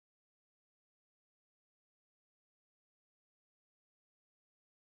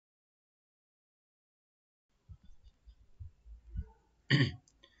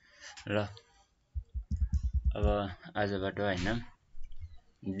ल अब आजबाट हैन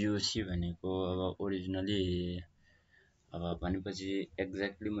GOC भनेको अब ओरिजिनली अब भनेपछि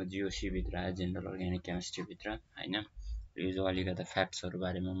एक्ज्याक्टली म GOC भित्र आए जनरल अर्ग्यानिक केमिस्ट्री भित्र हैन यो जो अलिकता फ्याक्ट्सहरु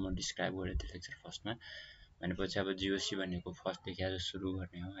बारेमा म डिस्क्राइब गरे त्यो लेक्चर फर्स्टमा भनेपछि अब GOC भनेको फर्स्ट देखि आज सुरु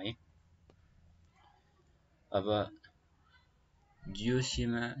गर्ने हो है अब GOC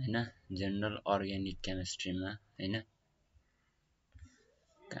मा हैन जनरल अर्ग्यानिक केमिस्ट्री मा हैन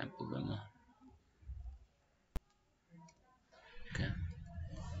कहाँ पुगे म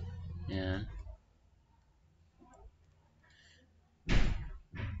यहाँ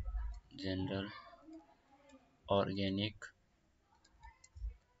जनरल अर्ग्यानिक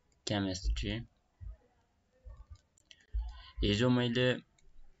केमिस्ट्री हिजो मैले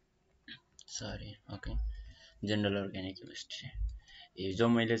जनरल अर्ग्यानिक केमिस्ट्री हिजो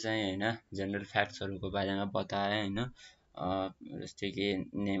मैले चाहिँ हैन जनरल फ्याक्ट्सहरुको बारेमा बताए हैन जस्तै कि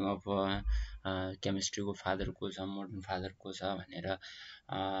नेम अफ केमिस्ट्री को फादर को छ मोडर्न फादर को छ भनेर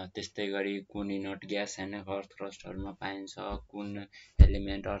त्यस्तै गरी कुन इनर्ट ग्यास हैन अर्थ क्रस्टहरुमा पाइन्छ कुन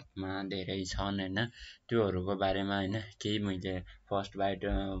एलिमेन्ट अर्थमा धेरै छन् हैन त्योहरुको बारेमा हैन केही मैले फर्स्ट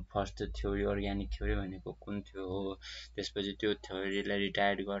थ्योरी अर्ग्यानिक थ्योरी भनेको कुन थियो हो त्यसपछि त्यो थ्योरीलाई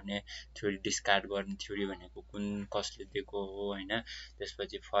रिटायर्ड गर्ने थ्योरी डिस्कार्ड गर्ने थ्योरी भनेको कुन कसले दिएको हो हैन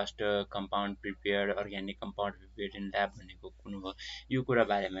त्यसपछि first compound prepared organic compound prepared in lab भनेको कुन हो यो कुरा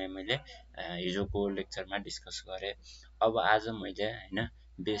बारेमा मैले हिजोको लेक्चरमा डिस्कस गरे अब आज मैले हैन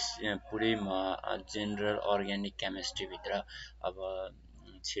पुरै म जनरल अर्ग्यानिक केमिस्ट्री भित्र अब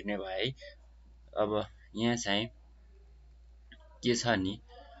छिर्ने भए है अब यहाँ चाहिँ के छ नि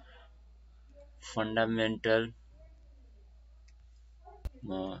फन्डामेन्टल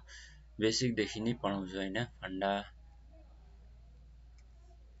म बेसिक देखि नै पढाउँछु हैन फन्डा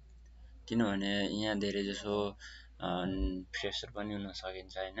किनभने यहाँ धेरै जसो फ्रेसर पनि हुन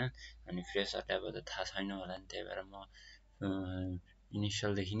सकिन्छ हैन अनि फ्रेसरलाई अब त थाहा छैन होला नि त्यही भएर म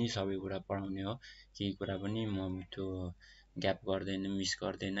इनिशियल देखि नै सबै कुरा पढाउने हो केही कुरा पनि म त्यो ग्याप गर्दैन मिस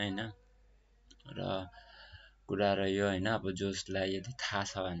गर्दैन हैन र कुरा रह्यो हैन अब जसलाई यदि थाहा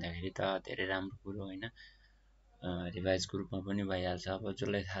छ भन्दाखेरि त धेरै राम्रो कुरो हैन रिभाइज ग्रुपमा पनि भइहाल्छ अब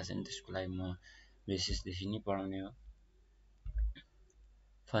जसलाई थाहा छैन त्यसको लागि म बेसिस देखि नै पढाउने हो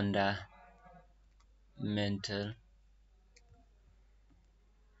fundamental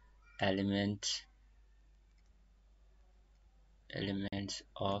elements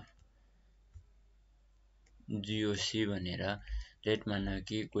of GOC भनेर लेट मान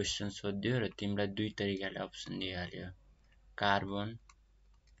कि क्वेशन सोध्यो र तिमीलाई दुई तरिकाले option दिइहाल्यो carbon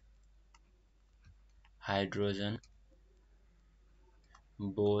hydrogen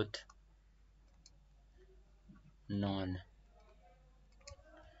both non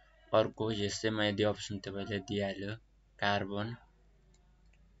अर्को यसैमा यदि अप्सन तपाईले दिइहाल्यो कार्बन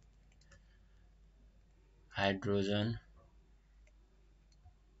हाइड्रोजन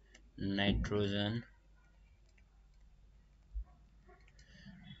नाइट्रोजन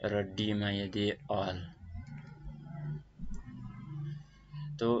र डी मा यदि अल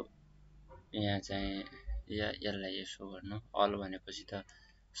तो यहाँ चाहिँ यसलाई यसो गर्नु अल भनेपछि त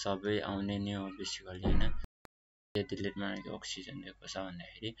सबै आउने नै हो बेसिकली हैन यदि लेटमा अक्सिजन दिएको छ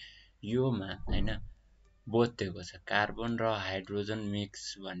भन्दाखेरि योमा हैन बोथ दिएको छ कार्बन र हाइड्रोजन मिक्स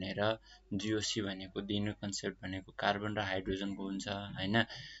भनेर GOC भनेको दिने कन्सेप्ट भनेको कार्बन र हाइड्रोजनको हुन्छ हैन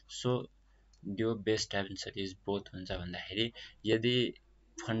सो यो बेस्ट आन्सर इज बोथ हुन्छ भन्दाखेरि यदि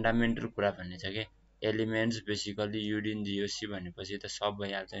फन्डामेन्टल कुरा भन्ने छ के एलिमेन्ट्स बेसिकली युरिन GOC भनेपछि त सब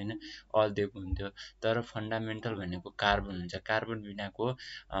भइहाल्छ हैन अल दिएको हुन्थ्यो तर फन्डामेन्टल भनेको कार्बन हुन्छ कार्बन बिनाको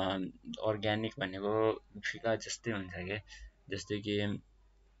अर्ग्यानिक भनेको फिका जस्तै हुन्छ के जस्तै कि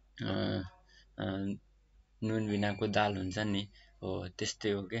नुन बिनाको दाल हुन्छ नि हो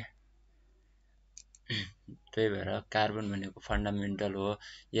त्यस्तै हो के त्यही भएर कार्बन भनेको फन्डामेन्टल हो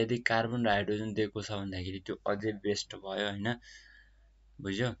यदि कार्बन र हाइड्रोजन दिएको छ भन्दाखेरि त्यो अझै बेस्ट भयो हैन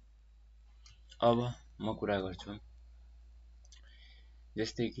बुझ्यो अब म कुरा गर्छु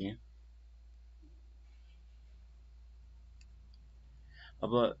जस्तै कि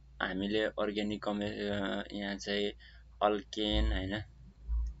अब हामीले अर्ग्यानिक यहाँ चाहिँ अल्केन हैन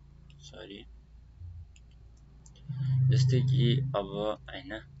सरी जस्तै कि अब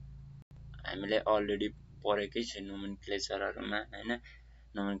हैन हामीले अलरेडी पढेकै छ नोमेनक्लेचरहरुमा हैन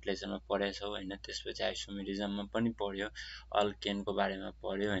नोमेनक्लेचरमा पढेछौ हैन त्यसपछि आइसोमेरिजममा पनि पढ्यो अल्केनको बारेमा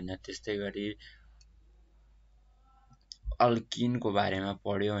पढ्यो हैन त्यस्तै गरी अल्किनको बारेमा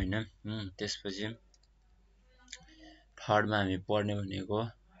पढ्यो हैन त्यसपछि थर्डमा हामी पढ्ने भनेको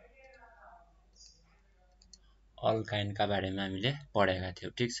अल्काइनका बारेमा हामीले पढेका थियौ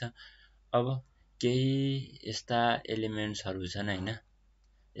ठीक छ अब केही यस्ता एलिमेन्ट्सहरू छन् हैन,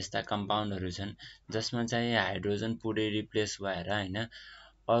 यस्ता कम्पाउन्डहरू छन् जसमा चाहिँ हाइड्रोजन पुरै रिप्लेस भएर हैन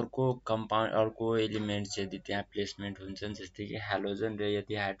अर्को एलिमेन्ट्स यदि त्यहाँ प्लेसमेन्ट हुन्छन्, जस्तै कि हाइड्रोजन र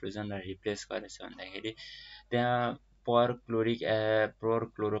यदि हाइड्रोजनलाई रिप्लेस गरेछ भन्दाखेरि त्यहाँ पर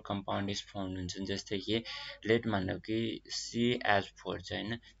क्लोरो कम्पाउन्ड इज फाउन्ड हुन्छन्। जस्तै कि लेट मानौँ कि CH4 छ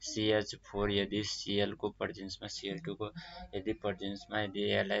हैन, CH4 यदि Cl को प्रेजेन्समा Cl2 को यदि प्रेजेन्समा यदि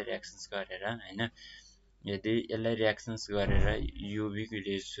यसलाई रिएक्सन्स गरेर हैन, यदि यसलाई रिएक्सन्स गरेर UV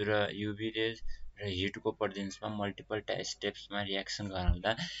रेज र हिटको प्रेजेन्समा मल्टिपल स्टेप्समा रिएक्सन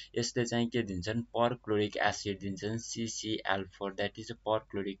गराउँदा यसले चाहिँ के दिन्छन्, पर क्लोरिक एसिड दिन्छन् CCl4, that is a per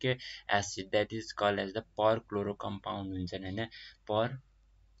chloric acid that is called as the per chloro compound हुन्छन् हैन, पर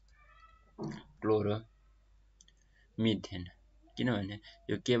क्लोरो मिथेन। किनभने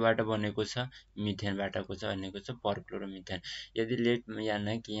यो केबाट बनेको छ, मिथेनबाटको छ बनेको छ, परक्लोरोमिथेन। यदि लेट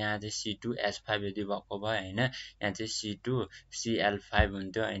याद कि यहाँ चाहिँ C2H5 यदि भएको भए हैन, यहाँ चाहिँ C2Cl5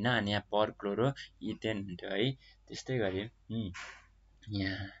 हुन्थ्यो हैन, अनि यहाँ परक्लोरो इथेन हुन्थ्यो है। त्यस्तै गरी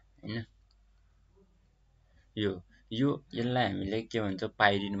यहाँ हैन यो यसलाई हामीले के भन्छौँ,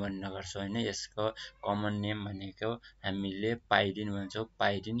 पाइरिन भन्ने गर्छौँ हैन। यसको कमन नेम भनेको हामीले पाइरिन भन्छौँ।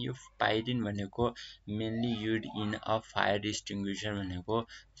 यो पाइरिन भनेको mainly use in a fire एक्सटिङ्ग्विसर भनेको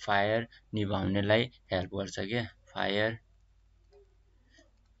फायर निभाउनेलाई हेल्प गर्छ के, फायर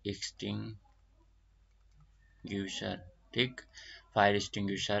एक्सटिङ्ग्विसर, ठीक, फायर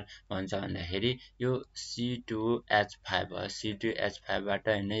एक्सटिङ्ग्विसर भन्छ भन्दाखेरि यो C2H5 हो। C2H5 बाट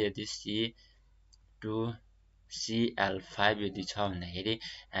हैन यदि C2Cl5 यदि छ भन्दाखेरि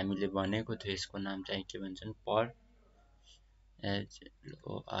हामीले भनेको थियो यसको नाम चाहिँ के भन्छन्,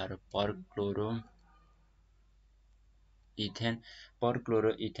 परक्लोरो इथेन।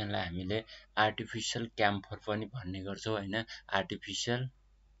 परक्लोरो इथेनलाई हामीले आर्टिफिसियल क्याम्फर पनि भन्ने गर्छौँ हैन। आर्टिफिसियल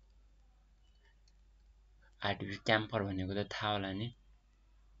क्याम्फर भनेको त थाहा होला नि,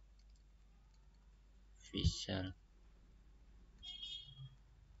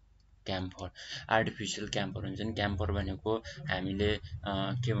 आर्टिफिसियल क्याम्फर हुन्छन्। क्याम्फर भनेको हामीले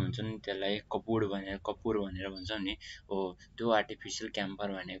के भन्छन् त्यसलाई, कपुर भनेर भन्छौँ नि हो। त्यो आर्टिफिसियल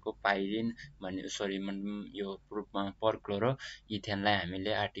क्याम्फर भनेको पाइरिन यो परक्लोरो इथेनलाई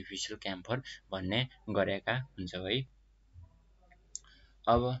हामीले आर्टिफिसियल क्याम्फर भन्ने गरेका हुन्छौँ है।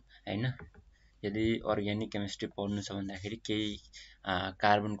 अब हैन यदि अर्ग्यानिक केमिस्ट्री पढ्नु छ भन्दाखेरि केही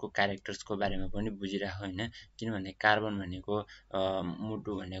कार्बनको क्यारेक्टर्सको बारेमा पनि बुझिराख्नु हैन। किनभने कार्बन भनेको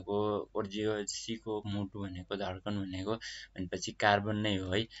मुटु भनेको ओर्जियोसीको मुटु भनेको धड्कन भनेको भनेपछि कार्बन नै हो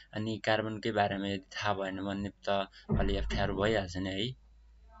है। अनि कार्बनकै बारेमा यदि थाहा भएन भने त अलि अप्ठ्यारो भइहाल्छ नि है।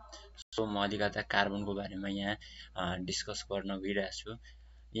 सो म अलिकता कार्बनको बारेमा यहाँ डिस्कस गर्न गइरहेको छु।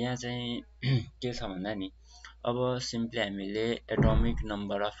 यहाँ चाहिँ के छ भन्दा नि, अब सिम्पली हामीले एटोमिक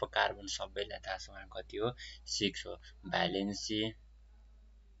नम्बर अफ कार्बन सबैलाई थाहा छ कति हो, 6 हो। भ्यालेन्सी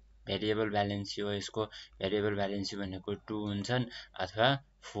भेरिएबल भ्यालेन्सी हो यसको। भेरिएबल भ्यालेन्सी भनेको 2 हुन्छन् अथवा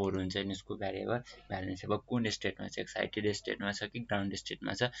 4 हुन्छन् यसको भेरिएबल भ्यालेन्सी। अब कुन स्टेटमा छ, एक्साइटेड स्टेटमा छ कि ग्राउन्ड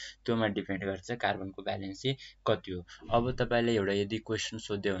स्टेटमा छ, त्योमा डिपेन्ड गर्छ कार्बनको भ्यालेन्सी कति हो। अब तपाईले एउटा यदि क्वेसन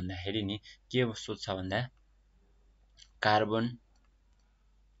सोध्यो भन्दाखेरि नि के सोध्छ भन्दा, carbon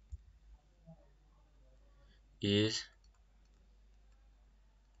is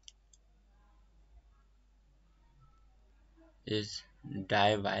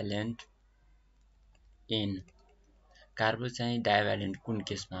divalent in, carbon चाहिँ डाइभ्यालेन्ट कुन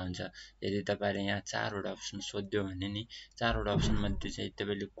केसमा हुन्छ। यदि तपाईले यहाँ 4 वटा अप्सन सोध्यो भने नि 4 वटा अप्सन मध्ये चाहिँ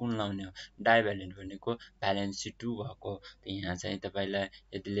तपाईले कुन लाउने हो, डाइभ्यालेन्ट भनेको भ्यालेन्सी 2 भएको। यहाँ चाहिँ तपाईलाई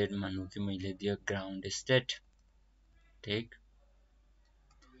यदि लेट मानौँ कि मैले दियो ग्राउन्ड स्टेट, ठीक।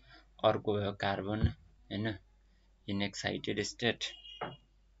 अर्को भयो कार्बन हैन in excited state,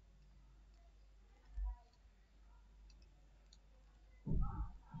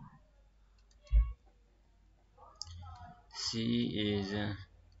 C is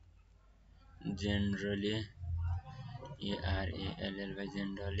generally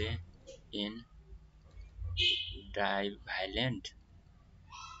generally in divalent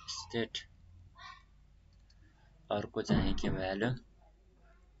state। अर्को चाहिँ के भइहाल्यो,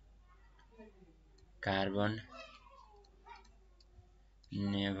 carbon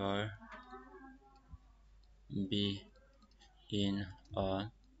never be in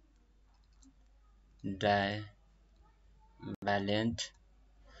a divalent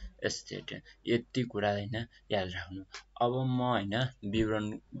state। यति कुरा हैन याद राख्नु। अब म हैन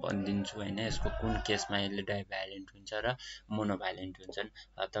विवरण भनिदिन्छु हैन यसको कुन केसमा यसले डाइभ्यालेन्ट हुन्छ र मोनोभ्यालेन्ट हुन्छन्।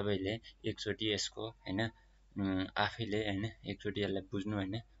 तपाईले एकचोटी यसको हैन आफैले हैन एकचोटी यसलाई बुझ्नु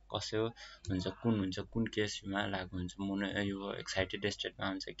हैन कसो हुन्छ, कुन केसमा लागु हुन्छ, यो एक्साइटेड स्टेटमा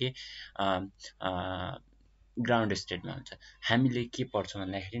हुन्छ कि ग्राउन्ड स्टेटमा हुन्छ। हामीले के पढ्छौँ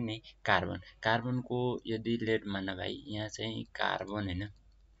भन्दाखेरि नि कार्बनको यदि लेट मान भाइ यहाँ चाहिँ कार्बन हैन,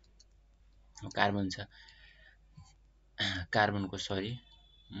 कार्बन छ, कार्बनको सरी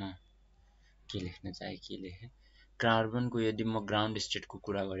म के लेख्न चाहे के लेखेँ, कार्बनको यदि म ग्राउन्ड स्टेटको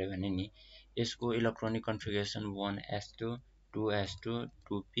कुरा गरेँ भने नि यसको electronic configuration 1s2 2s2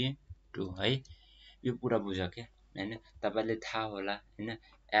 2p2 है, यो पुरा बुझ के हैन। तपाईले थाहा होला हैन,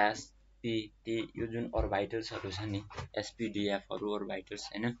 sp यो जुन अर्बिटल्सहरु छ नि sp-df हरु अर्बिटल्स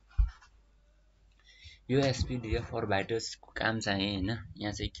हैन, यो sp-df अर्बिटल्सको काम चाहिँ हैन,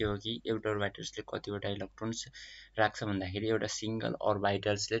 यहाँ चाहिँ के हो कि एउटा अर्बिटल्सले कतिवटा इलेक्ट्रोन्स राख्छ भन्दाखेरि एउटा सिंगल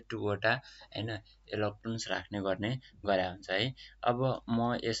अर्बिटल्सले 2 वटा हैन इलेक्ट्रोन्स राख्ने गर्ने गरे हुन्छ है। अब म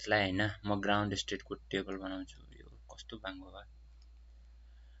यसलाई हैन म ग्राउन्ड स्टेटको टेबल बनाउँछु, यो कस्तो बाङ्गो भयो,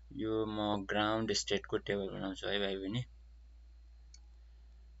 यो म ग्राउन्ड स्टेटको टेबल बनाउँछु है भाइ बहिनी।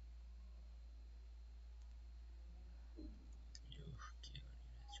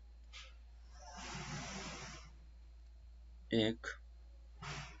 एक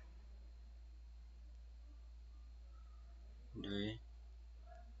 2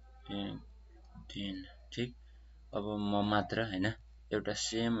 1 3 ठीक। अब म मात्र हैन एउटा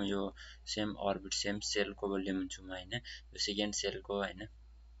सेम अर्बिट सेम सेलको भोल्युम छु म हैन, यो सेकेन्ड सेलको हैन,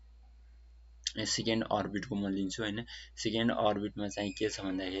 सेकेन्ड अर्बिटको म लिन्छु हैन। सेकेन्ड अर्बिटमा चाहिँ के छ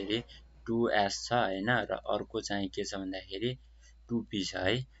भन्दाखेरि 2s छ हैन, र अर्को चाहिँ के छ भन्दाखेरि 2p छ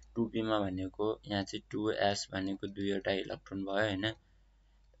है। 2p मा भनेको यहाँ चाहिँ 2s भनेको दुईवटा इलेक्ट्रोन भयो हैन,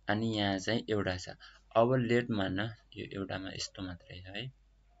 अनि यहाँ चाहिँ एउटा छ। अब लेट मान यो एउटामा यस्तो मात्रै छ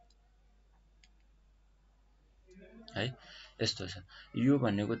है, यस्तो छ। यो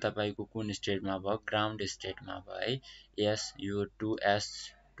भनेको तपाईको कुन स्टेटमा भयो, ग्राउन्ड स्टेटमा भयो है। यस यो 2s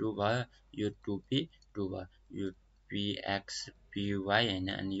 2 भयो, यो 2p 2 भयो, यो px py हैन,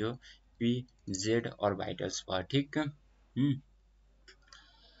 अनि यो pz अर्बिटल्स भयो ठीक।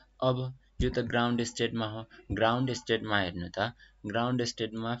 अब यो त ग्राउन्ड स्टेटमा हो। ग्राउन्ड स्टेटमा हेर्नु त, ग्राउन्ड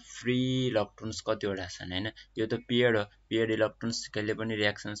स्टेटमा फ्री इलेक्ट्रोन्स कतिवटा छन् हैन, यो त पेयर्ड हो। पेयर्ड इलेक्ट्रोन्स कहिले पनि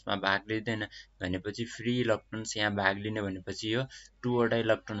रिएक्सन्समा भाग लिँदैन भनेपछि फ्री इलेक्ट्रोन्स यहाँ भाग लिने भनेपछि यो 2 वटा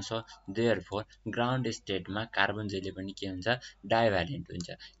इलेक्ट्रोन्स हो। देयरफोर ग्राउन्ड स्टेटमा कार्बन जहिले पनि के हुन्छ, डाइभ्यालेन्ट हुन्छ।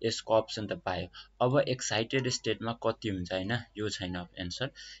 यसको अप्सन त पायो। अब एक्साइटेड स्टेटमा कति हुन्छ हैन, यो छैन एन्सर।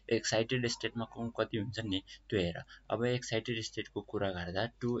 एक्साइटेड स्टेटमा कति हुन्छ नि त्यो हेर। अब एक्साइटेड स्टेटको कुरा गर्दा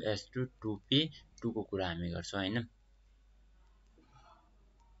 2s2 2p2 को कुरा हामी गर्छौं हैन।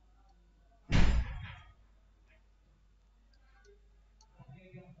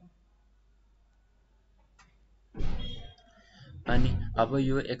 अनि अब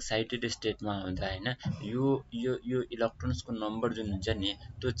यो एक्साइटेड स्टेटमा हुँदा हैन, यो इलेक्ट्रोन्सको नम्बर जुन हुन्छ नि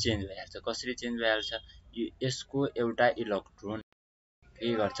त्यो चेन्ज भइहाल्छ। कसरी चेन्ज भइहाल्छ, यसको एउटा इलेक्ट्रोन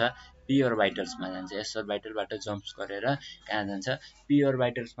के गर्छ, p अर्बिटल्समा जान्छ, s अर्बिटलबाट जम्प्स गरेर कहाँ जान्छ, p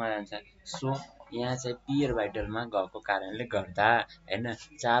अर्बिटल्समा जान्छ। सो यहाँ चाहिँ p अर्बिटलमा गएको कारणले गर्दा हैन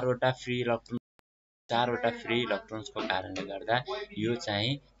चारवटा फ्री इलेक्ट्रोन्सको कारणले गर्दा यो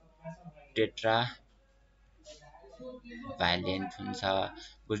चाहिँ टेट्रा भ्यालेन्ट हुन्छ।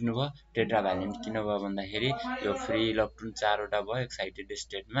 बुझ्नुभयो, टेट्रा भ्यालेन्ट किन भयो भन्दाखेरि यो फ्री इलेक्ट्रोन चारवटा भयो एक्साइटेड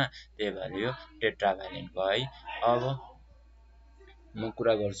स्टेटमा, त्यही भएर यो टेट्रा भ्यालेन्ट भयो है। अब म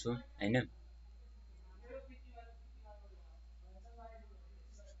कुरा गर्छु हैन,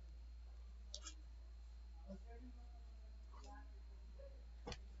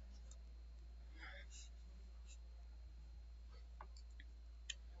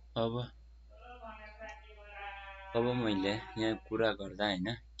 अब मैले यहाँ कुरा गर्दा हैन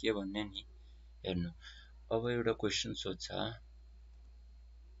के भन्ने नि हेर्नु। अब एउटा क्वेशन सोध्छ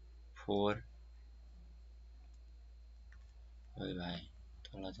 4 ओइ भाइ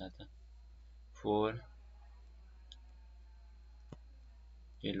तल जा त, 4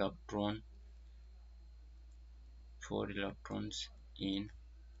 electrons in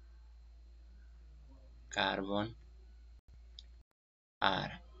carbon R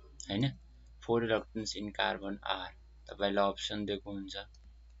हैन, 4 electrons in carbon R तपाईलाई अप्सन दिएको हुन्छ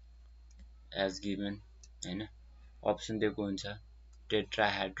as given हैन, अप्सन दिएको हुन्छ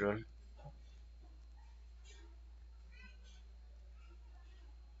tetrahedral,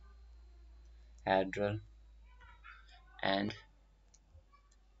 and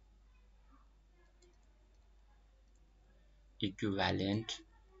equivalent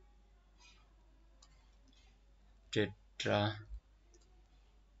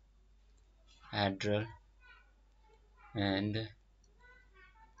tetrahedral and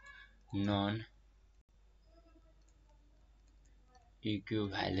non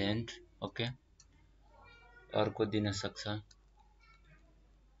equivalent okay अर्को दिन सक्छ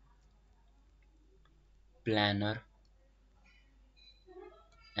प्लानर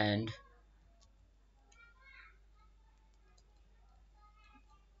एन्ड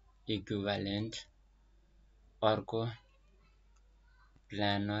इक्विभ्यालेन्ट अर्को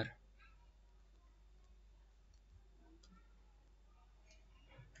प्लानर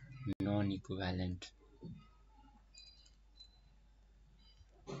नन इक्विभ्यालेन्ट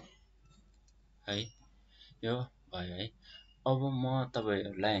है यो भयो है अब म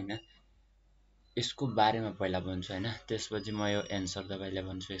तपाईहरुलाई हैन यसको बारेमा पहिला भन्छु हैन त्यसपछि म यो एन्सर तपाईलाई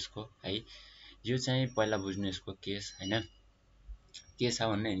भन्छु यसको है यो चाहिँ पहिला बुझ्नु यसको केस हैन के छ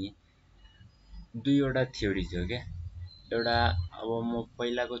भन्ने नि दुईवटा थ्योरी थियो के एउटा अब म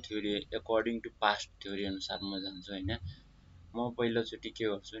पहिलाको theory according to past theory अनुसार म जान्छु हैन म पहिलो चोटी के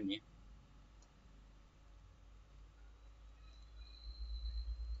गर्छु नि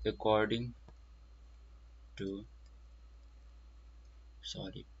अकर्डिङ टु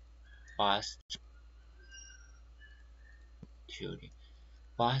पास्ट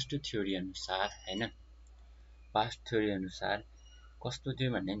थ्योरी अनुसार हैन पास्ट थ्योरी अनुसार कस्तो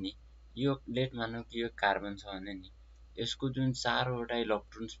थियो भन्ने नि यो लेट मानौ कि यो कार्बन छ भने नि यसको जुन चारवटा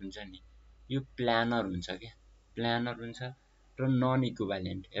इलेक्ट्रोन्स हुन्छ नि यो प्लानर हुन्छ के प्लानर हुन्छ र नन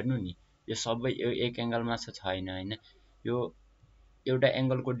इक्विभ्यालेन्ट हेर्नु नि यो सबै यो एक एंगलमा छ छैन हैन यो एउटा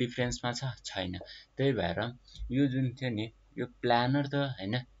एंगलको डिफरेन्समा छ छैन त्यही भएर यो जुन थियो नि यो प्लानर त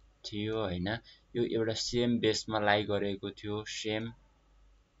हैन थियो हैन यो एउटा सेम बेसमा लाई गरेको थियो सेम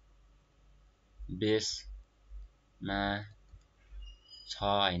बेसमा छ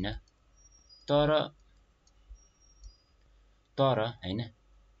हैन तर हैन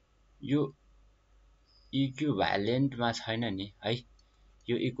यो इक्विभ्यालेन्टमा छैन नि है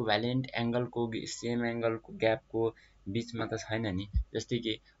यो इक्विभ्यालेन्ट एंगलको सेम एंगलको ग्यापको बीचमा त छैन नि जस्तै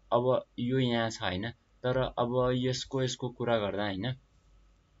कि अब यो यहाँ छ हैन तर अब यसको कुरा गर्दा हैन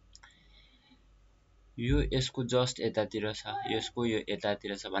यो यसको जस्ट यतातिर छ यसको यो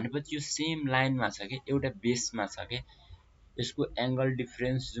यतातिर छ भनेपछि यो सेम लाइनमा छ के एउटा बेसमा छ के यसको एंगल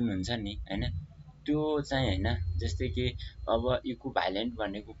डिफरेन्स जुन हुन्छ नि हैन त्यो चाहिँ हैन जस्तै कि अब इक्विभ्यालेन्ट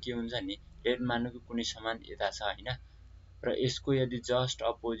भनेको के हुन्छ नि लेट मानौ कि कुनै समान यता छ हैन र यसको यदि जस्ट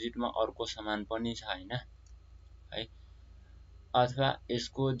अपोजिटमा अर्को समान पनि छ हैन है अथवा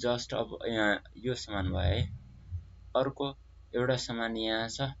यसको जस्ट अब यो समान भयो है अर्को एउटा समान यहाँ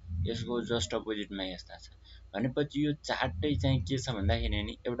छ यसको जस्ट अपोजिटमा यस्ता छ भनेपछि यो चार्टै चाहिँ के छ भन्दाखेरि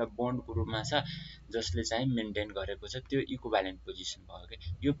नि एउटा बन्डको रूपमा छ जसले चाहिँ मेन्टेन गरेको छ त्यो इक्विभ्यालेन्ट पोजिसन भयो के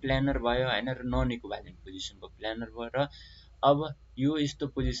यो प्लानर भयो हैन र नन इक्विभ्यालेन्ट पोजिसनको प्लानर भयो र अब यो यस्तो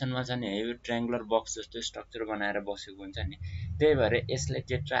पोजिसनमा छ नि यो ट्रायंगुलर बक्स जस्तो स्ट्रक्चर बनाएर बसेको हुन्छ नि त्यही भएर यसलाई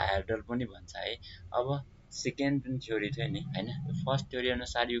टेट्राहेड्रल पनि भन्छ है अब सेकेन्ड जुन थ्योरी थियो नि हैन फर्स्ट थ्योरी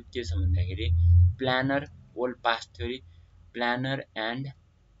अनुसार यो के छ भन्दाखेरि planner old past theory planner and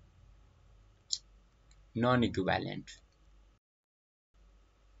non equivalent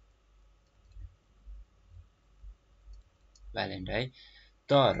है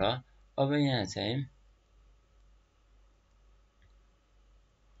तर अब यहाँ चाहिँ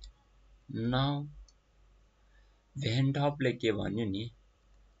नाउ भेन्टहफले के भन्यो नि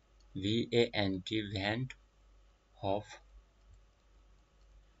VANT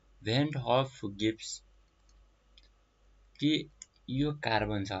भेन्टहफ गिव्स कि यो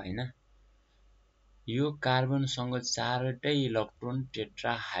कार्बन छ हैन यो कार्बनसँग चारवटै इलेक्ट्रोन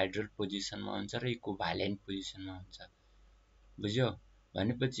टेट्राहाइड्रल पोजिसनमा हुन्छ र इक्विभ्यालेन्ट पोजिसनमा हुन्छ बुझ्यो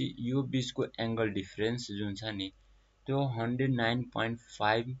भनेपछि यो बीचको एंगल डिफरेन्स जुन छ नि त्यो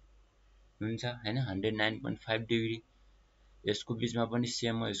 109.5 हुन्छ हैन 109.5 डिग्री यसको बीचमा पनि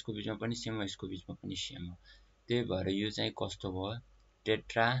सेम हो यसको बीचमा पनि सेम हो यसको बीचमा पनि सेम हो त्यही भएर यो चाहिँ कस्तो भयो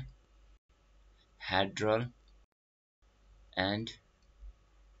टेट्राहेड्रल एन्ड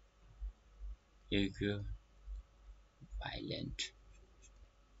इक्विभ्यालेन्ट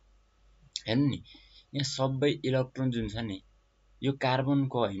हेर्नु नि यहाँ सबै इलेक्ट्रोन जुन छ नि यो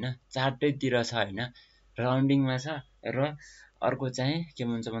कार्बनको हैन चारटैतिर छ हैन राउन्डिङमा छ र अर्को चाहिँ के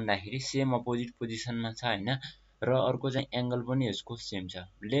भन्छ भन्दाखेरि सेम अपोजिट पोजिसनमा छ हैन र अर्को चाहिँ एंगल पनि यसको सेम छ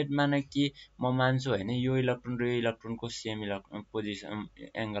लेट मान कि म मान्छु हैन यो इलेक्ट्रोन र यो इलेक्ट्रोनको सेम पोजिसन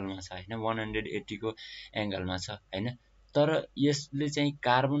एंगलमा छ हैन 180 को एंगलमा छ हैन तर यसले चाहिँ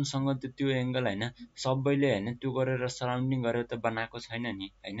कार्बनसँग त्यो एंगल हैन सबैले हैन त्यो गरेर सराउन्डिङ गरेर त बनाएको छैन नि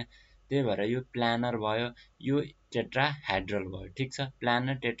हैन त्यही भएर यो प्लानर भयो यो टेट्राहेड्रल भयो ठीक छ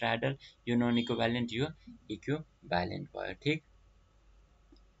प्लानर टेट्राहेड्रल यो नन इक्विभ्यालेन्ट यो इक्विभ्यालेन्ट भयो ठीक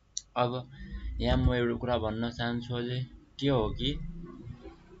अब यहाँ म एउटा कुरा भन्न चाहन्छु अझै के हो कि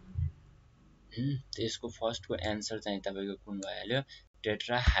त्यसको फर्स्टको एन्सर चाहिँ तपाईँको कुन भइहाल्यो,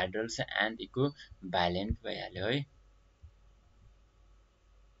 टेट्राहाइड्रल एन्ड इक्विभ्यालेन्ट भइहाल्यो है।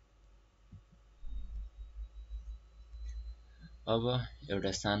 अब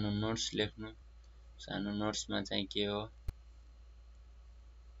एउटा सानो नोट्स लेख्नु। सानो नोट्समा चाहिँ के हो,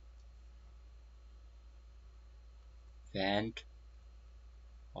 भ्यान्ट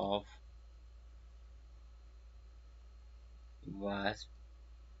of was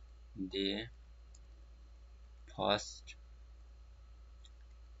the first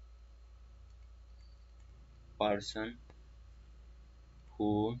person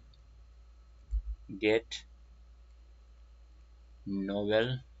who get Nobel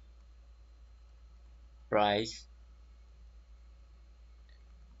Prize,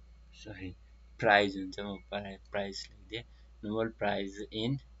 sorry prize हुन्छ, म प्राइज लेख्दिएँ, नोबेल प्राइज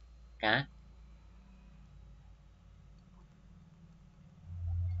इन कहाँ,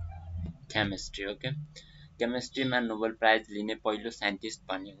 केमिस्ट्री। ओके, केमिस्ट्रीमा नोबेल प्राइज लिने पहिलो साइन्टिस्ट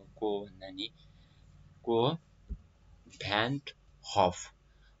भनेको को भन्दा नि को, भ्यान्ट हफ।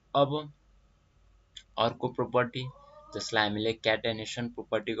 अब अर्को प्रोपर्टी जसलाई हामीले क्याटेनेसन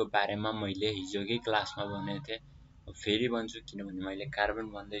प्रोपर्टीको बारेमा मैले हिजोकै क्लासमा भनेको थिएँ, फेरि भन्छु किनभने मैले कार्बन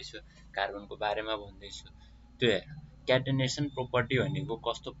भन्दैछु, कार्बनको बारेमा भन्दैछु। त्यो हेर, क्याटेनेसन प्रोपर्टी भनेको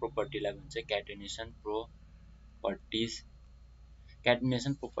कस्तो प्रोपर्टीलाई भन्छ, क्याटेनेसन प्रोपर्टिज।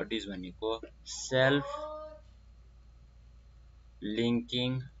 क्याटेनेसन प्रोपर्टिज भनेको self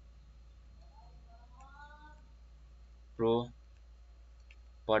linking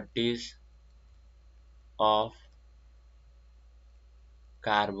properties of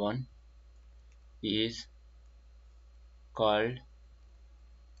carbon is called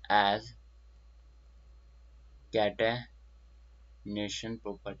as catenation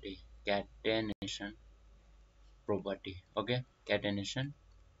property. Catenation property. Okay, catenation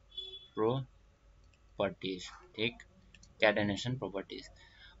properties. ठीक, catenation properties.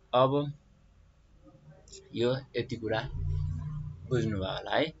 अब यो यति कुरा बुझ्नुभयो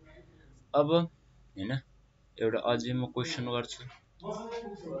होला है। अब हैन, एउटा अझै म क्वेशन गर्छु,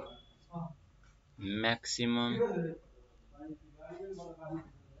 maximum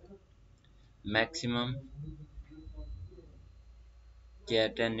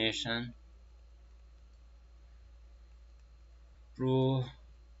catenation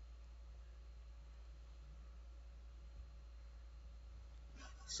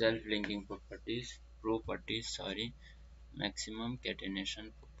self-linking properties, sorry, maximum catenation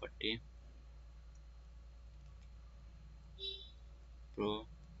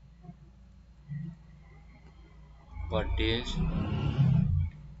properties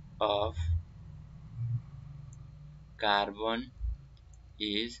of carbon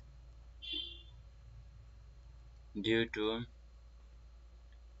is due to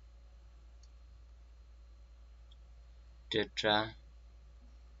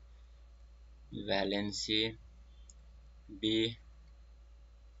tetravalency, B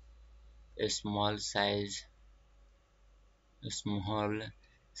small size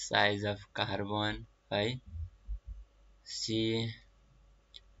of carbon, है, C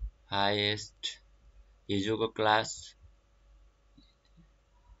highest, हिजोको क्लास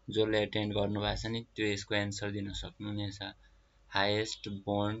जसले एटेन्ड गर्नु भएको छ नि त्यो यसको एन्सर दिन सक्नुहुनेछ, हाईएस्ट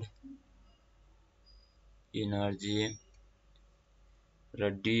बोन्ड इनर्जी र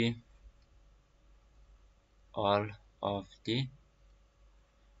D all of the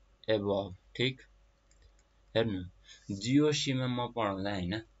above. ठीक, हेर्नु GOC मा म पढाउँदा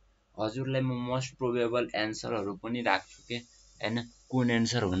हैन, हजुरलाई म मोस्ट प्रोबेबल एन्सरहरू पनि राख्छु के हैन, कुन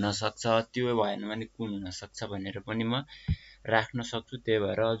एन्सर हुन सक्छ, त्यो भएन भने कुन हुन सक्छ भनेर पनि म राख्न सक्छु। त्यही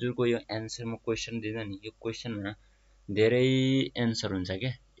भएर हजुरको यो एन्सर म क्वेशन दिँदा नि, यो क्वेशनमा धेरै एन्सर हुन्छ के,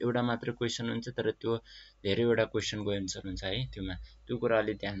 एउटा मात्र क्वेशन हुन्छ तर त्यो धेरैवटा क्वेशनको एन्सर हुन्छ है, त्यो कुरा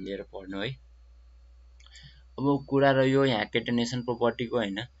अलि ध्यान दिएर पढ्नु है। अब कुरा रह्यो यहाँ केटेनेसन प्रोपर्टीको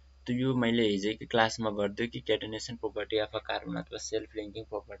हैन, तो यो मैले हिजोकै क्लासमा गर्दै कि केटेनेसन प्रोपर्टी अफ अ कार्बन अथवा self linking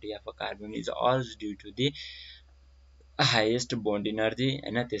property of a carbon is अल्स due to the highest bond energy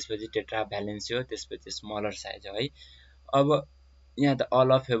हैन, त्यसपछि टेट्रा भ्यालेन्सी हो, त्यसपछि स्मलर साइज हो है। अब यहाँ त अल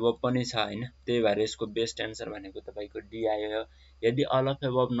अफ एबभ पनि छ हैन, त्यही भएर यसको बेस्ट एन्सर भनेको तपाईको डी आयो। यदि अल अफ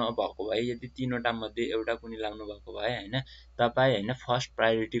एबभ नभएको भए, यदि तीनवटा मध्ये एउटा कुनै लाउनु भएको भए हैन, तपाई हैन फर्स्ट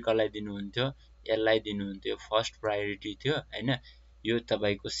प्रायोरिटी कसलाई दिनुहुन्थ्यो, यसलाई दिनुहुन्थ्यो, फर्स्ट प्रायोरिटी थियो हैन, यो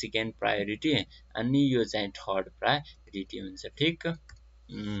तपाईको सेकेन्ड प्रायोरिटी अनि यो चाहिँ थर्ड प्रायोरिटी हुन्छ। ठीक,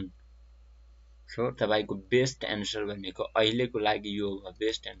 सो तपाईको बेस्ट एन्सर भनेको अहिलेको लागि यो हो,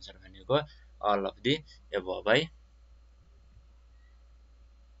 बेस्ट एन्सर भनेको अल अफ दि एबभ है।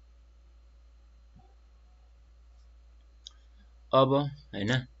 अब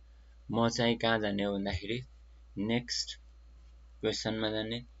हैन म चाहिँ कहाँ जाने हो भन्दाखेरि नेक्स्ट क्वेसनमा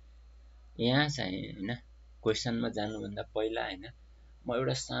जाने। यहाँ चाहिँ हैन क्वेसनमा जानुभन्दा पहिला हैन म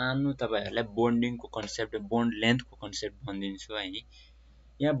एउटा सानो तपाईहरुलाई बोन्डिङको कन्सेप्ट, बोन्ड लेन्थको कन्सेप्ट भनिदिन्छु है।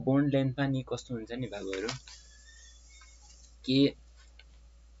 यहाँ बोन्ड लेन्थमा नि कस्तो हुन्छ नि बाबुहरु कि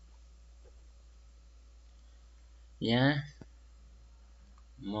यहाँ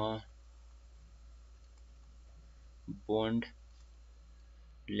म बोन्ड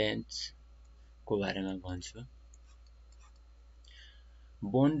लेन्थको बारेमा भन्छु।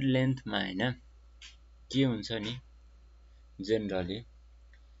 बोन्ड लेन्थमा हैन के हुन्छ नि जनरली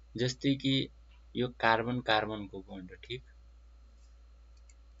जस्तै कि यो कार्बन कार्बनको बोन्ड हो, ठीक।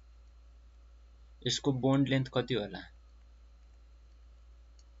 यसको बोन्ड लेन्थ कति होला?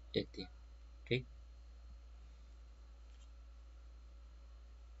 यति, ठीक।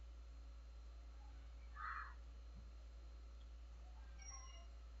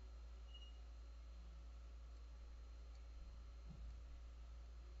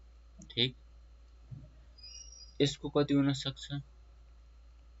 ठीक, यसको कति हुन सक्छ?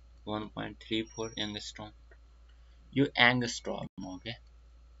 1.34 एंगस्ट्रॉम। यो एंगस्ट्रॉम हो के।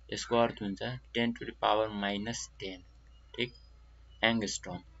 यसको अर्थ हुन्छ 10 to the power -10, ठीक,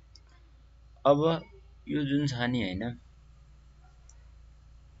 एंगस्ट्रॉम। अब यो जुन छ नि हैन,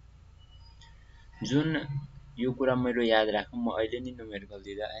 जुन यो कुरा मेरो याद राखौं, म अहिले नि न्युमेरिकल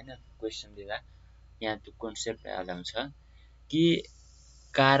दिँदा हैन क्वेशन दिँदा यहाँ त्यो कन्सेप्ट याद आउँछ कि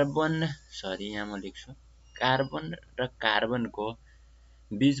कार्बन, सरी यहाँ म लेख्छु, कार्बन र कार्बनको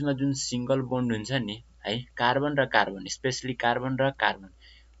बीचमा जुन सिंगल बोन्ड हुन्छ नि है, कार्बन र कार्बन, स्पेशली कार्बन र कार्बन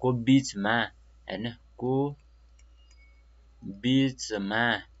को बीचमा हैन, को बीचमा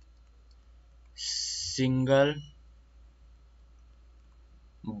सिंगल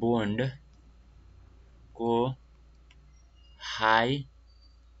बोन्ड को हाई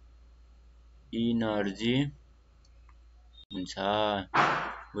इनर्जी हुन्छ।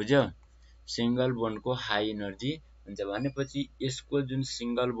 बुझ्यौ? सिंगल बोन्ड को हाई इनर्जी हुन्छ भनेपछि यसको जुन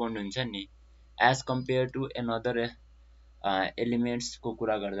सिंगल बोन्ड हुन्छ नि as compare to another elements को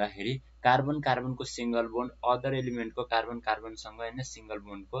कुरा गर्दाखेरि carbon कार्बनको single bond other element को कार्बन कार्बन सँग हैन सिंगल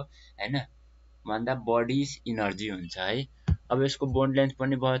बोन्ड को हैन भन्दा बढी इनर्जी हुन्छ है। अब यसको बोन्ड लेन्थ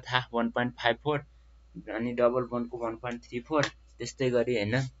पनि भयो थाहा 1.54 अनि डबल बोन्ड को 1.34। त्यस्तै गरी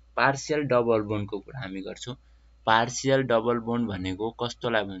हैन पार्शियल डबल बोन्ड को कुरा हामी गर्छौं। पार्शियल डबल बोन्ड भनेको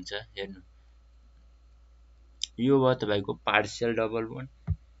कस्तोलाई भन्छ हेर्नु, यो भयो तपाईको पार्शियल डबल बोन्ड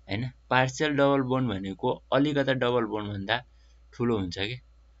हैन। पार्शियल डबल बोन्ड भनेको अलिकता डबल बोन्ड भन्दा ठूलो हुन्छ के,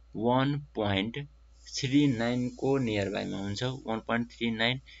 1.39 को नियर बाइमा हुन्छ,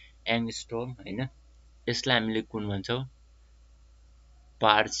 1.39 एंगस्ट्रॉम हैन। यसलाई हामीले कुन भन्छौं?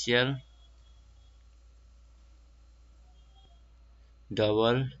 पार्शियल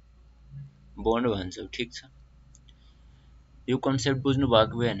डबल बोन्ड भन्छौं, ठीक छ। यो कन्सेप्ट बुझ्नु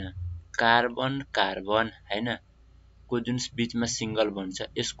भएको भएन? कार्बन कार्बन हैन को जुन बीचमा सिंगल बोन्ड छ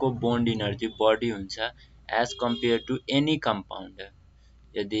यसको बोन्ड इनर्जी बढी हुन्छ as compare to any compound.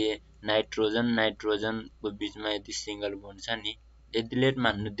 यदि नाइट्रोजन नाइट्रोजन को बीचमा यदि सिंगल बोन्ड छ नि, यदि लेट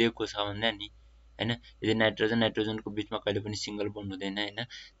मान्नु दिएको छ भन्दा नि हैन, यदि नाइट्रोजन नाइट्रोजन को बीचमा कहिले पनि सिंगल बोन्ड हुँदैन हैन,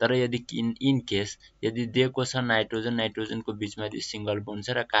 तर यदि इन केस यदि दिएको छ नाइट्रोजन नाइट्रोजन को बीचमा यदि सिंगल बोन्ड छ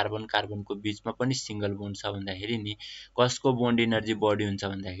र कार्बन कार्बन को बीचमा पनि सिंगल बोन्ड छ भन्दाखेरि नि कसको बोन्ड इनर्जी बढी हुन्छ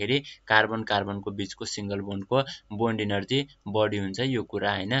भन्दाखेरि कार्बन कार्बन को बीचको सिंगल बोन्ड को बोन्ड इनर्जी बढी हुन्छ। यो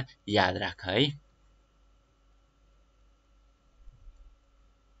कुरा हैन याद राख है।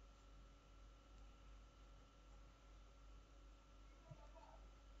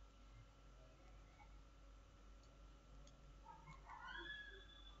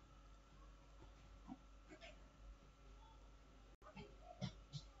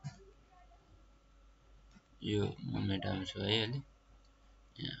 यो म मेटाउँछु है अलि,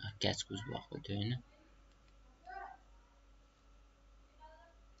 यहाँ क्याच कुच भएको थियो हैन।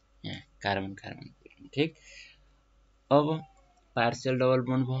 यहाँ कार्बन कार्बन, ठीक। अब पार्शियल डबल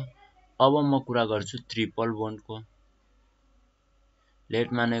बोन्ड भयो। अब म कुरा गर्छु ट्रिपल बोन्ड को।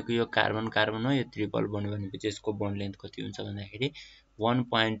 लेट मानेको यो कार्बन कार्बन हो, यो ट्रिपल बोन्ड भनेपछि यसको बोन्ड लेन्थ कति हुन्छ भन्दाखेरि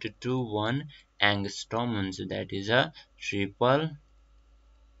 1.21 एंगस्ट्रॉम हुन्छ। That is a triple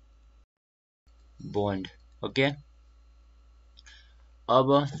bond, okay.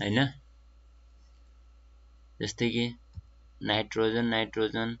 अब हैन जस्तै कि नाइट्रोजन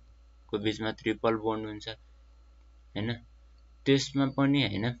नाइट्रोजन को बीचमा ट्रिपल बोन्ड हुन्छ हैन, त्यसमा पनि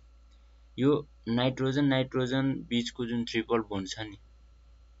हैन यो नाइट्रोजन नाइट्रोजन बीचको जुन ट्रिपल बोन्ड छ नि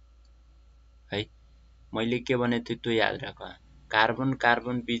है, मैले के भने त्यो याद राख। कार्बन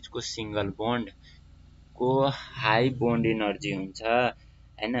कार्बन बीचको सिंगल बोन्ड को हाई बोन्ड इनर्जी हुन्छ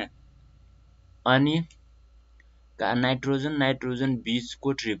हैन, अनि नाइट्रोजन नाइट्रोजन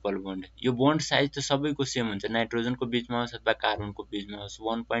बीचको ट्रिपल बोन्ड, यो बोन्ड साइज त सबैको सेम हुन्छ, नाइट्रोजनको बीचमा होस् अथवा कार्बनको बीचमा होस्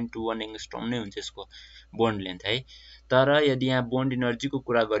 1.21 एङ्स्ट्रम नै हुन्छ यसको बोन्ड लेन्थ है। तर यदि यहाँ बोन्ड इनर्जीको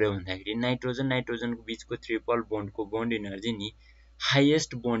कुरा गर्यो भन्दाखेरि नाइट्रोजन नाइट्रोजनको बीचको ट्रिपल बोन्डको बोन्ड इनर्जी नि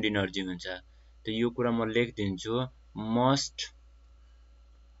हाइएस्ट बोन्ड इनर्जी हुन्छ। त यो कुरा म लेखिदिन्छु, most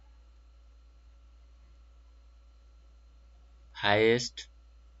highest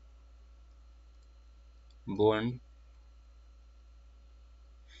bond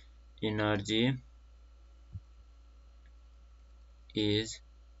energy is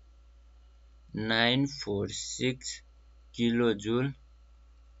 946 किलोजुल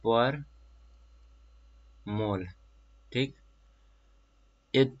पर मोल। ठीक,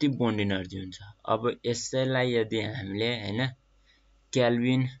 यति बोन्ड इनर्जी हुन्छ। अब यसैलाई यदि हामीले हैन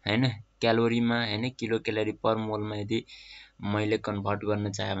केल्भिन हैन क्यालोरीमा हैन किलो क्यालोरी पर मोलमा यदि मैले कन्भर्ट गर्न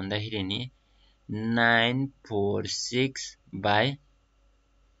चाहे भन्दाखेरि नि 946 बाइ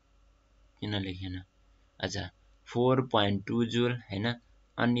किन लेखेन, अच्छा 4.2 जुल हैन,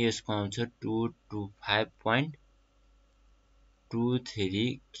 अनि यसको आउँछ 225.23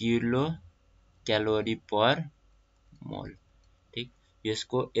 किलो क्यालोरी पर मोल। ठीक,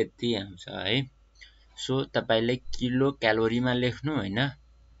 यसको यति आउँछ है। सो तपाईले किलो क्यालोरीमा लेख्नु हैन,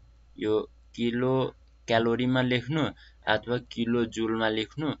 यो किलो क्यालोरीमा लेख्नु अथवा किलो जुलमा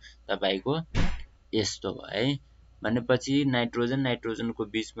लेख्नु तपाईको यस्तो भयो है। भनेपछि नाइट्रोजन नाइट्रोजनको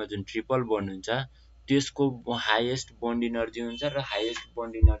बीचमा जुन ट्रिपल बोन्ड हुन्छ त्यसको हाईएस्ट बोन्ड इनर्जी हुन्छ, र हाईएस्ट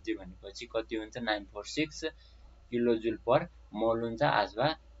बोन्ड इनर्जी भनेपछि कति हुन्छ 946 किलोजुल पर मोल हुन्छ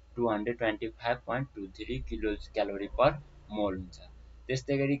अथवा 225.23 किलो क्यालोरी पर मोल हुन्छ।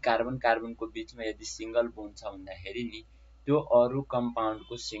 त्यस्तै गरी कार्बन कार्बनको बीचमा यदि सिंगल बोन्ड छ भन्दाखेरि नि त्यो अरु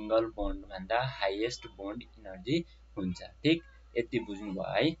कम्पाउन्डको सिंगल बोन्ड भन्दा हाईएस्ट बोन्ड इनर्जी हुन्छ। ठीक, यति बुझ्नु भयो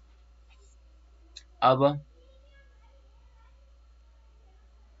है। अब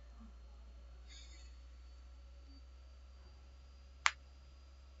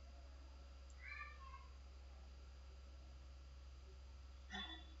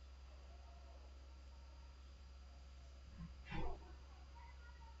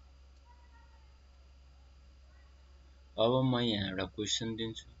म यहाँ एउटा क्वेशन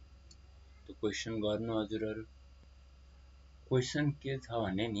दिन्छु, त्यो क्वेशन गर्नु हजुरहरु। क्वेशन के छ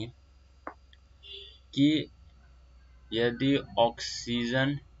भने नि कि यदि अक्सिजन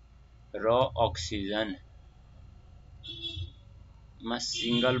र अक्सिजन मा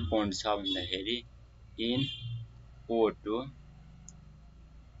सिंगल बोन्ड छ भन्दाखेरि in O2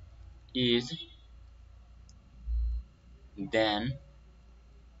 is then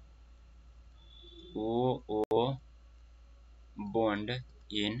OO bond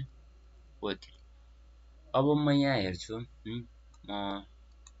in O3। अब म यहाँ हेर्छु, म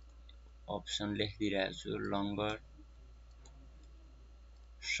अप्सन लेखिदिरहेको छु, लङ्गर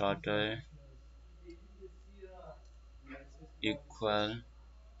सर्टर इक्वल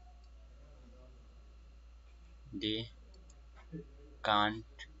दि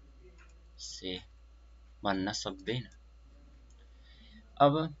कान्ट से भन्न सक्दैन।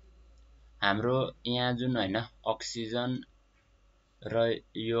 अब हाम्रो यहाँ जुन हैन अक्सिजन र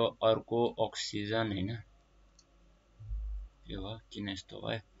यो अर्को अक्सिजन हैन, यो किन यस्तो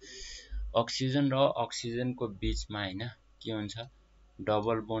भयो, अक्सिजन र अक्सिजनको बीचमा हैन के हुन्छ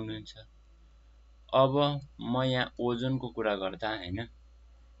डबल बोन्ड हुन्छ। अब म यहाँ ओजनको कुरा गर्दा हैन,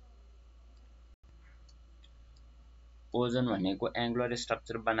 ओजन भनेको एंगुलर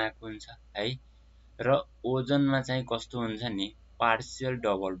स्ट्रक्चर बनाएको हुन्छ है, र ओजनमा चाहिँ कस्तो हुन्छ नि पार्शियल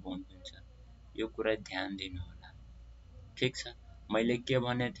डबल बोन्ड हुन्छ। यो कुरा ध्यान दिनु होला। ठीक छ, मैले के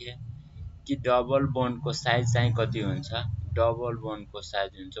भने थिए कि डबल बोन्डको साइज चाहिँ कति हुन्छ, डबल बोन्डको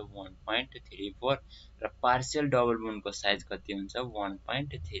साइज हुन्छ 1.34 र पार्शियल डबल बोन्डको साइज कति हुन्छ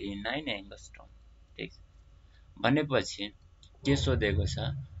 1.39 एङ्स्ट्रम। ठीक, भनेपछि के सोधेको छ,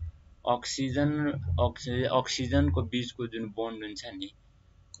 अक्सिजनको बीचको जुन बोन्ड हुन्छ नि,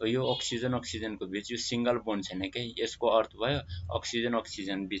 यो अक्सिजन अक्सिजनको बीच यो सिंगल बोन्ड छैन के, यसको अर्थ भयो अक्सिजन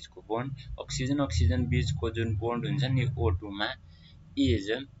अक्सिजन बीचको बोन्ड, अक्सिजन अक्सिजन बीचको जुन बोन्ड हुन्छ नि O2 मा इज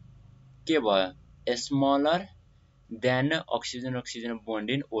के भयो smaller then oxygen oxygen bond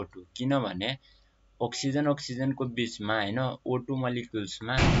in O2। किनभने अक्सिजन अक्सिजनको बीचमा हैन O2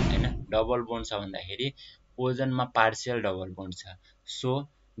 मोलिक्युल्समा हैन डबल बोन्ड छ भन्दाखेरि ओजनमा पार्शियल डबल बोन्ड छ। So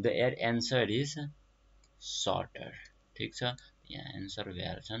the answer is shorter. ठीक छ, यहाँ एन्सर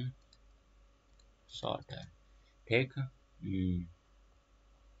भएर छन् सर्टर। ठीक,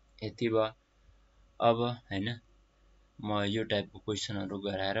 यति भयो। अब हैन म यो टाइपको क्वेशनहरु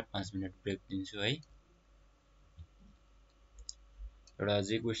गराएर 5 मिनेट ब्रेक दिन्छु है। एउटा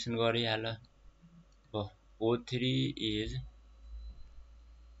अझै question गरिहाल। O3 is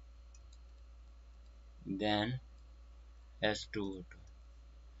than H2O2।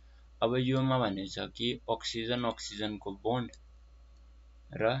 अब योमा भनेको छ कि अक्सिजन अक्सिजनको बोन्ड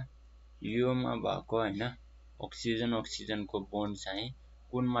र योमा भएको हैन अक्सिजन अक्सिजनको बोन्ड चाहिँ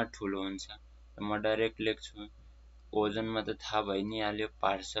कुनमा ठुलो हुन्छ। म डाइरेक्ट लेख्छु ओजनमा त थाहा भइ नै हाल्यो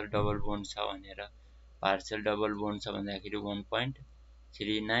पार्सल डबल बोन्ड छ भनेर। पार्सल डबल बोन्ड छ भन्दाखेरि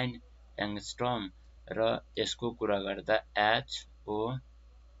 1.39 एंगस्ट्रम र यसको कुरा गर्दा HOOH।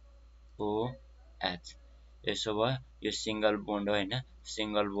 यसो भयो यो सिंगल बोन्ड हो हैन।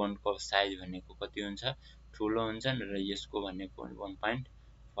 सिंगल बोन्डको साइज भनेको कति हुन्छ ठुलो हुन्छ र यसको भनेको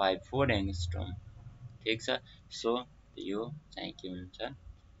 1.54 एंगस्ट्रम। ठीक छ। सो यो चाहिँ के हुन्छ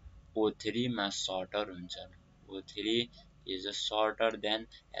O3 मा सर्टर हुन्छ। O3 is a shorter than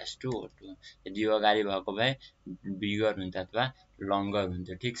H2O2। यदि यो अगाडि भएको भए बिगर हुन्थ्यो अथवा लङ्गर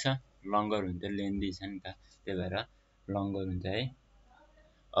हुन्थ्यो। ठीक छ। लङ्गर हुन्थ्यो लेन्दी छ नि त त्यही भएर लङ्गर हुन्छ है।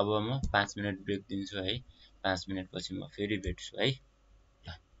 अब म 5 मिनेट ब्रेक दिन्छु है। 5 मिनेट पछि म फेरि भेट्छु है।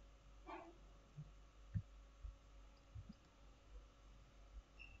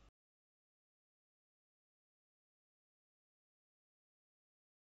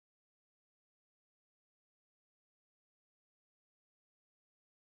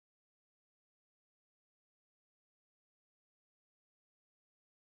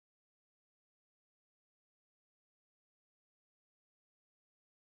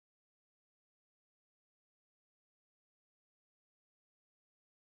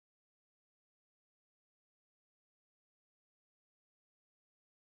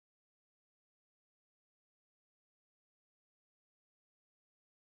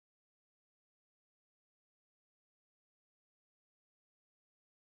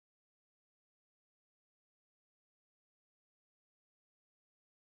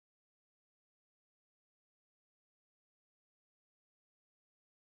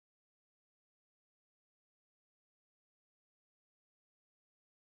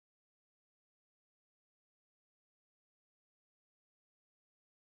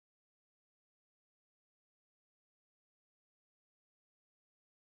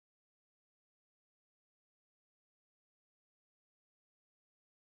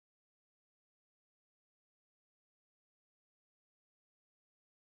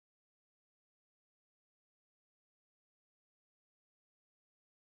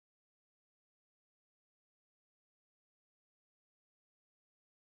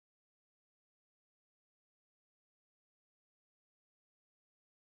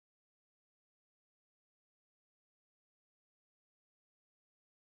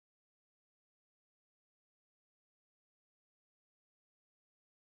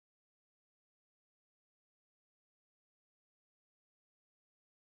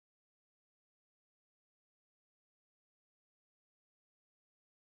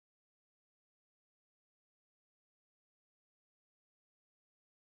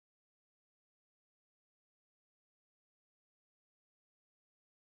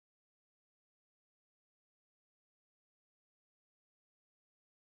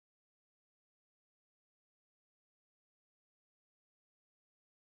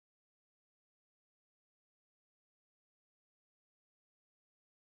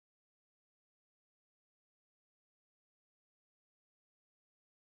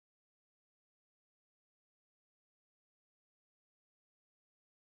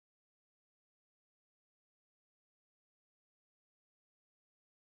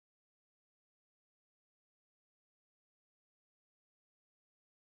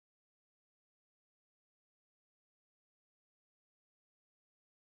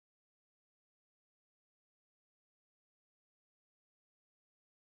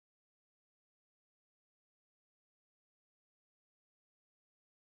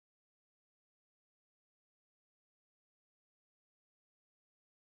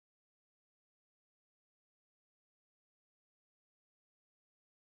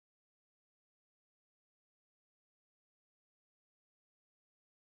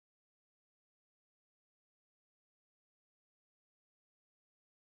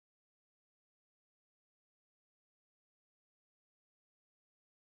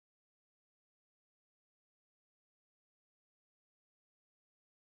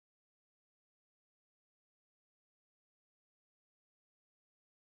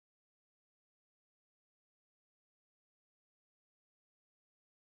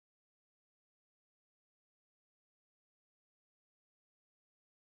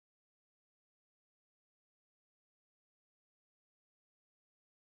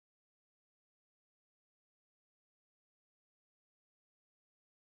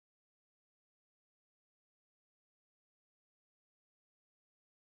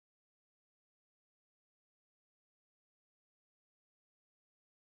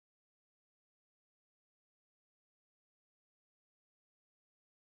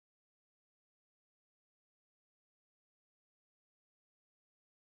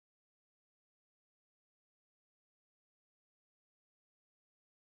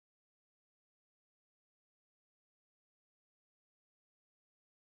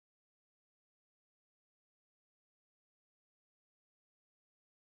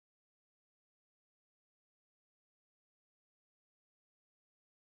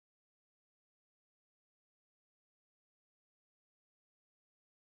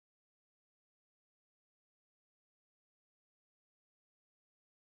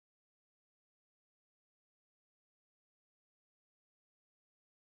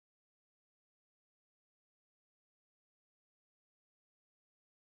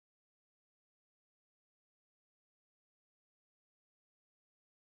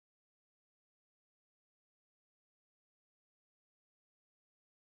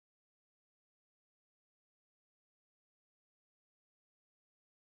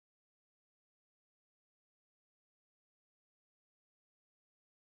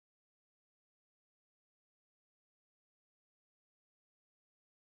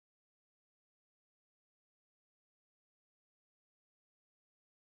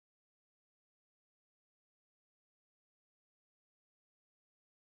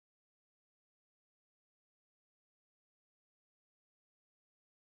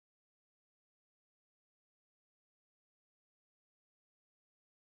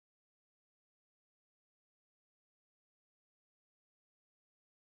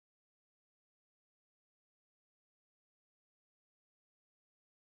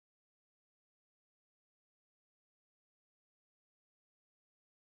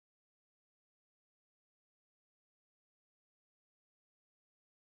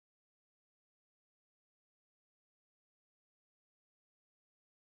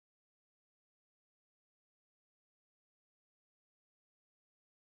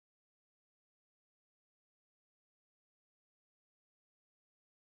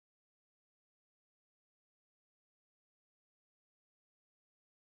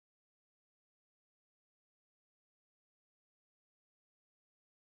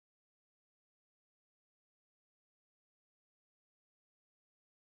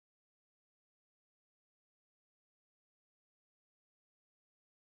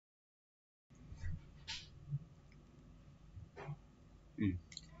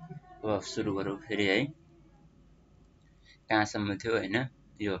 अब सुरु गरौँ फेरि है। कहाँसम्म थियो हैन,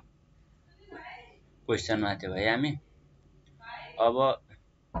 यो क्वेसनमा थियो है हामी। अब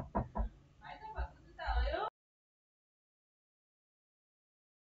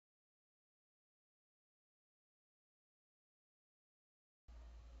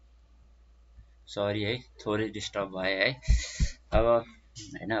सरी है, थोरै डिस्टर्ब भयो है। अब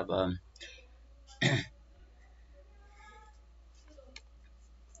हैन, अब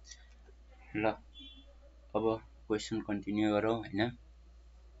ल अब क्वेसन कन्टिन्यू गरौँ हैन।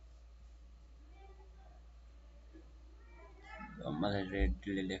 मलाई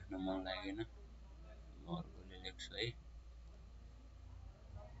रेडले लेख्न मन लागेन, म अर्कोले लेख्छु है।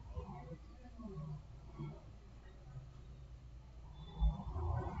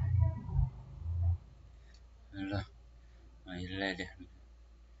 ल यसलाई लेख्नु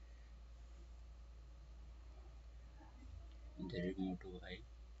धेरै मोटो है।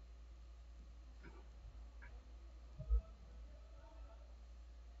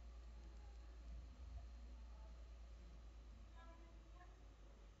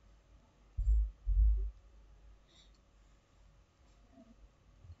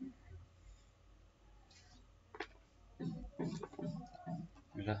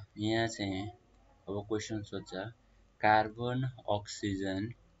 ल यहाँ चाहिँ अब क्वेसन सोध्छ, carbon oxygen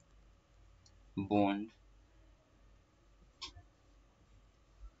bond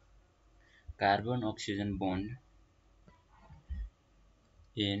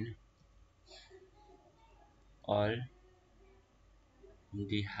in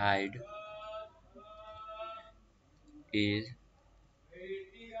aldehyde is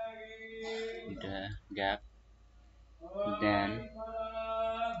the gap then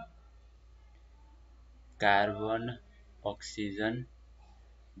carbon oxygen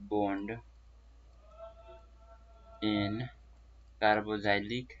bond in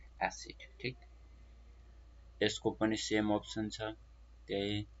carboxylic acid. ठीक, यसको पनि सेम अप्सन छ,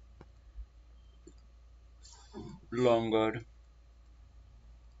 त्यही longer,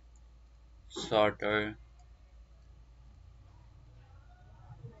 shorter,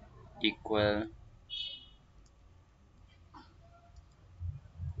 equal,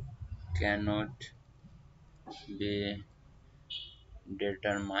 cannot be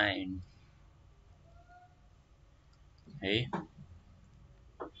determined है।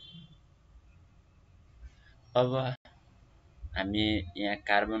 अब हामी यहाँ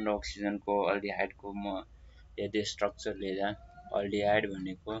कार्बन र अक्सिजनको अल्डिहाइडको म यदि स्ट्रक्चर लिँदा, अल्डिहाइड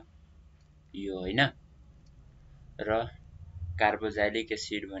भनेको यो हैन, र कार्बोक्सिलिक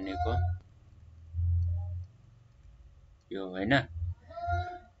एसिड भनेको यो हैन।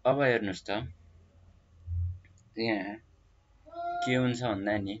 अब हेर्नुस् त, यहाँ के हुन्छ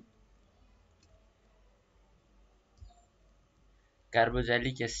भन्दा नि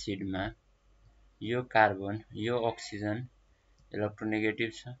कार्बोक्सिलिक एसिडमा यो कार्बन, यो अक्सिजन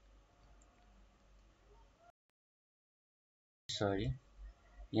इलेक्ट्रोनेगेटिभ छ, सरी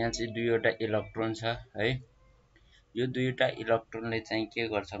यहाँ चाहिँ दुईवटा इलेक्ट्रोन छ है। यो दुईवटा इलेक्ट्रोनले चाहिँ के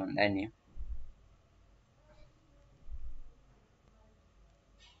गर्छ भन्दा नि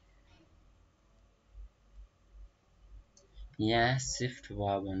यहाँ शिफ्ट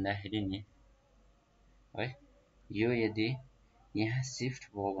भयो भन्दाखेरि नि है, यो यदि यहाँ शिफ्ट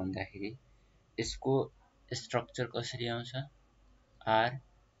भयो भन्दाखेरि यसको स्ट्रक्चर कसरी आउँछ, आर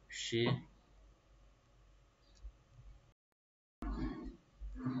सी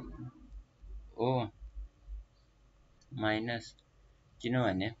ओ माइनस,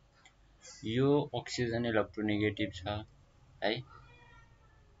 किनभने यो अक्सिजन इलेक्ट्रोनेगेटिभ छ है,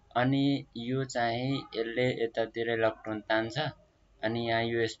 अनि यो चाहिँ यसले यतातिर इलेक्ट्रोन तान्छ, अनि यहाँ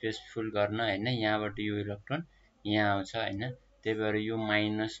यो स्पेस फुल गर्न हैन, यहाँबाट यो इलेक्ट्रोन यहाँ आउँछ हैन, त्यही भएर यो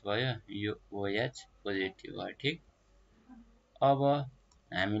माइनस भयो, यो OH पोजिटिभ भयो। ठीक, अब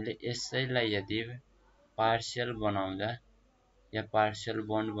हामीले यसैलाई यदि पार्शियल बनाउँदा या पार्शियल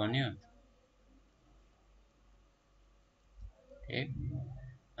बन्ड बन्यो, ठीक,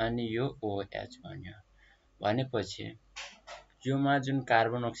 अनि यो OH बन्यो भनेपछि योमा जुन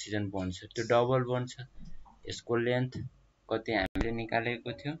कार्बन अक्सिजन बन्ड छ त्यो डबल बन्ड छ। यसको लेन्थ कति हामीले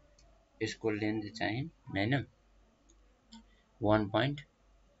निकालेको थियो, यसको लेन्थ चाहिँ हैन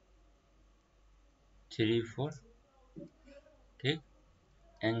 1.34, ठीक,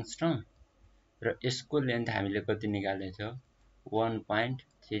 एङ्स्ट्रम, र यसको लेन्थ हामीले कति निकालेको थियो,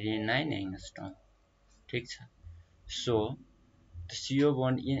 1.39 एङ्स्ट्रम। ठीक छ, so the CO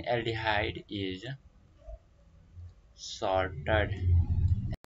bond in aldehyde is shorter,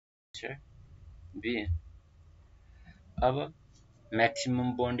 B। अब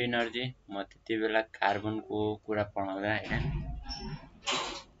म्याक्सिमम बन्ड एनर्जी, म त्यति बेला कार्बनको कुरा पढाउँदा हैन,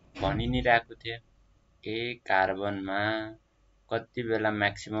 भनि नि रहेको थिए ए कार्बनमा कति बेला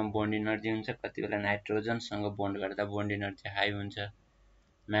म्याक्सिमम बोन्ड इनर्जी हुन्छ, कति बेला नाइट्रोजनसँग बोन्ड गर्दा बोन्ड इनर्जी हाई हुन्छ।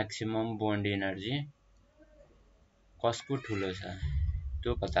 म्याक्सिमम बोन्ड इनर्जी कसको ठुलो छ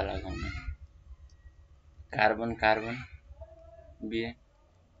त्यो पत्ता लगाउनु। Carbon carbon be,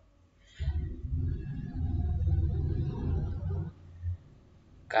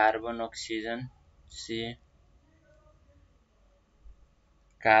 carbon oxygen C,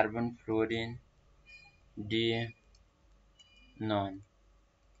 carbon fluorine D, non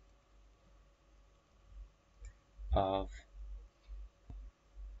of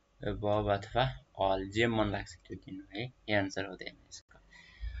above अथवा अल, जे मन लाग्छ त्यो दिनु है, यो आन्सर हुँदैन यसको।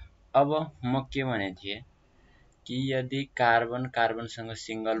 अब म के भने थिएँ कि यदि कार्बन कार्बनसँग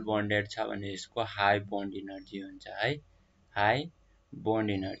सिंगल बोन्डेड छ भने यसको हाई बोन्ड इनर्जी हुन्छ है, हाई बोन्ड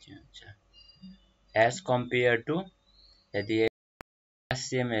इनर्जी हुन्छ एज कम्पेयर टु यदि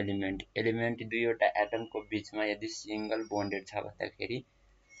सेम एलिमेन्ट दुईवटा एटमको बिचमा यदि सिंगल बोन्डेड छ भन्दाखेरि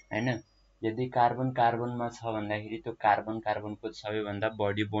हैन, यदि कार्बन कार्बनमा छ भन्दाखेरि त्यो कार्बन कार्बनको सबैभन्दा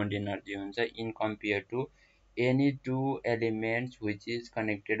बढी बोन्ड इनर्जी हुन्छ in compare to any two elements which is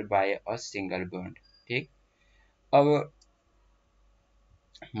connected by a single bond. ठीक, अब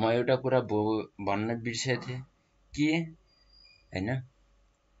म एउटा कुरा भन्न बिर्सेको थिएँ कि हैन,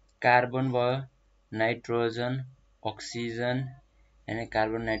 कार्बन भयो, नाइट्रोजन, अक्सिजन हैन,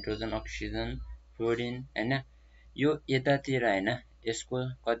 कार्बन नाइट्रोजन अक्सिजन फ्लोरिन हैन, यो यतातिर हैन यसको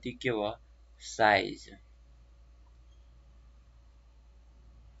कति के भयो size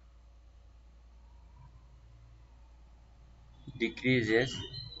decreases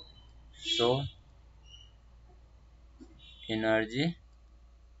so energy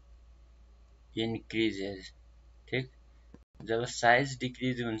increases. ठीक, जब साइज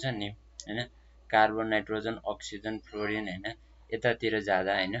डिक्रिज हुन्छ नि हैन, कार्बन नाइट्रोजन अक्सिजन फ्लोरिन हैन यतातिर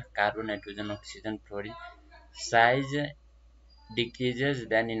जाँदा हैन, carbon nitrogen oxygen fluorine size decreases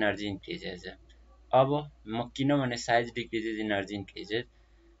then energy increases. अब म किन भने साइज डिक्रिजेस इनर्जी इन्क्रिजेस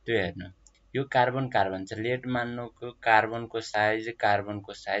त्यो हेर्नु, यो कार्बन कार्बन छ, लेट मान्नुको कार्बनको साइज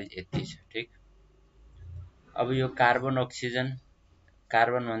यति छ। ठीक, अब यो कार्बन अक्सिजन,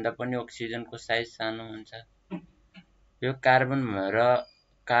 कार्बन भन्दा पनि अक्सिजनको साइज सानो हुन्छ, यो कार्बन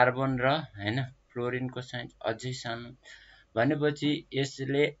र हैन फ्लोरिनको साइज अझै सानो भनेपछि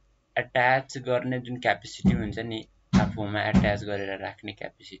यसले अट्याच गर्ने जुन क्यापेसिटी हुन्छ नि, आफूमा अट्याच गरेर राख्ने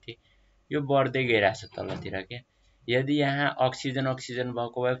क्यापेसिटी यो बढ्दै गइरहेछ तलतिर के। यदि यहाँ अक्सिजन अक्सिजन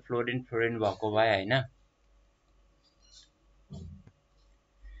भएको भए, फ्लोरिन फ्लोरिन भएको भए हैन,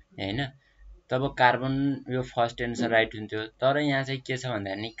 तब कार्बन यो फर्स्ट एन्सर राइट हुन्थ्यो। तर यहाँ चाहिँ के छ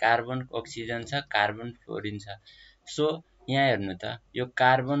भन्दा नि कार्बन अक्सिजन छ, कार्बन फ्लोरिन छ। सो यहाँ हेर्नु त, यो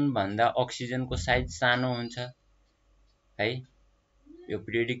कार्बन भन्दा अक्सिजनको साइज सानो हुन्छ है, यो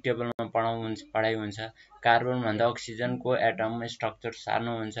पिरियडिक टेबलमा पढाइ हुन्छ। कार्बन भन्दा अक्सिजनको एटम स्ट्रक्चर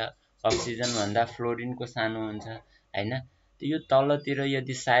सानो हुन्छ, अक्सिजन भन्दा फ्लोरिनको सानो हुन्छ हैन। यो तलतिर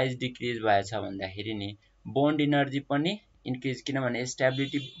यदि साइज डिक्रिज भएछ भन्दाखेरि नि बोन्ड इनर्जी पनि इन्क्रिज, किनभने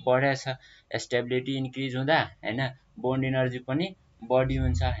स्टेबिलिटी बढेछ, स्टेबिलिटी इन्क्रिज हुँदा हैन बोन्ड इनर्जी पनि बढी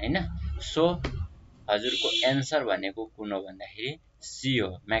हुन्छ हैन। सो हजुरको एन्सर भनेको कुन हो भन्दाखेरि सी हो,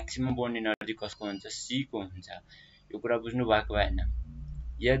 म्याक्सिमम बोन्ड इनर्जी कसको हुन्छ, सी को हुन्छ। यो कुरा बुझ्नु भएको भएन।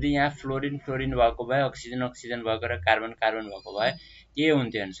 यदि यहाँ फ्लोरिन फ्लोरिन भएको भए, अक्सिजन अक्सिजन भएको र कार्बन कार्बन भएको भए ए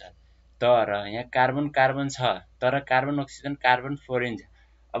हुन्थ्यो एन्सर। तर यहाँ कार्बन कार्बन छ, तर कार्बन अक्सिजन कार्बन फ्लोरिन छ।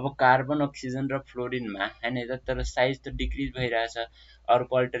 अब कार्बन अक्सिजन र फ्लोरिनमा हैन तर साइज त डिक्रिज भइरहेछ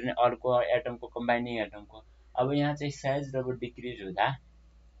अर्को एटमको कम्बाइनिङ एटमको। अब यहाँ चाहिँ साइज जब डिक्रिज हुँदा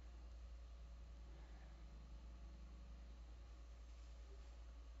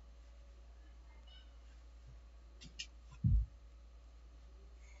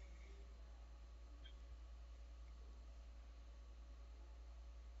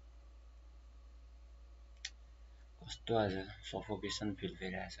कस्तो आज सफोकेसन फिल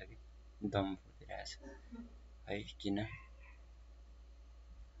भइरहेछ कि दम फुलिरहेछ है, किन है,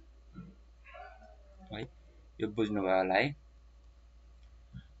 यो बुझ्नुभयो होला है।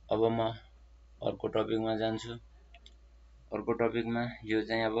 अब म अर्को टपिकमा जान्छु। अर्को टपिकमा यो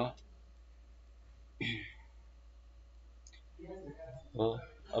चाहिँ अब हो,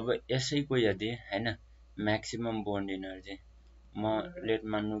 अब यसैको यदि हैन म्याक्सिमम बोन्ड इनर्जी, म लेट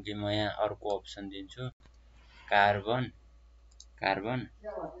मान्नु कि म यहाँ अर्को अप्सन दिन्छु, कार्बन कार्बन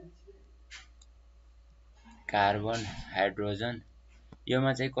कार्बन हाइड्रोजन,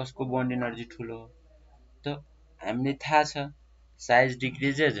 योमा चाहिँ कसको बोन्ड इनर्जी ठुलो हो त हामीले थाहा छ, size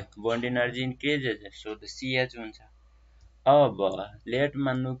decreases bond energy increases, so the CH हुन्छ। अब लेट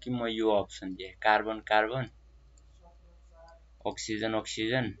मान्नु कि म यो अप्सन दिएँ, carbon carbon oxygen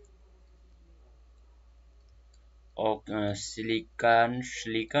oxygen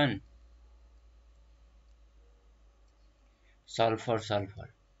silicon sulphur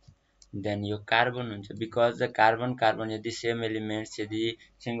then यो कार्बन हुन्छ बिकज द कार्बन यदि सेम एलिमेन्ट्स यदि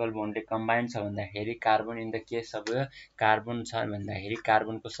सिंगल बोन्डले कम्बाइन छ भन्दाखेरि कार्बन इन द केस अब कार्बन छ भन्दाखेरि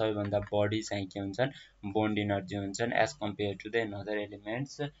कार्बनको सबैभन्दा बढी चाहिँ के हुन्छन् बोन्ड इनर्जी हुन्छन् as compare to the other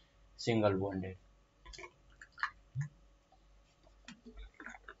elements single bonded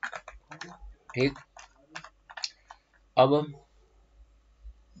ठीक अब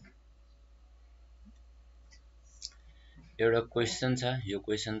एउटा क्वेशन छ यो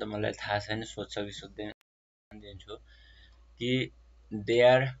क्वेशन त मलाई थाहा छैन सोध्छ कि सोध्दैन दिन्छु कि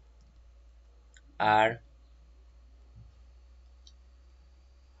there are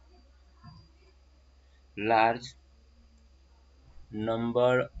large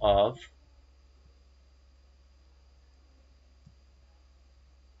number of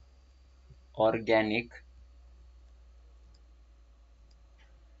organic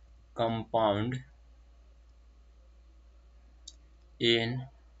compound in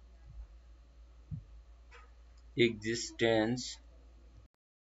existence.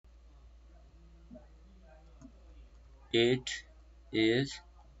 It is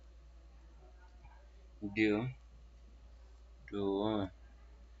due to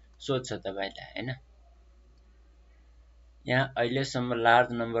सोध्छ तपाईलाई हैन यहाँ अहिलेसम्म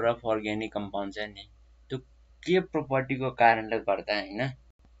large number of organic compound छ नि त्यो के प्रोपर्टीको कारणले गर्दा हैन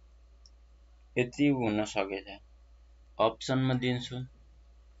यति हुन सकेछ अप्सनमा दिन्छु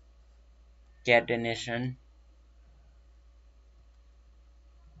क्याटेनेसन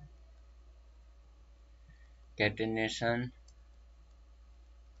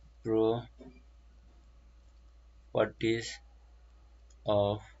properties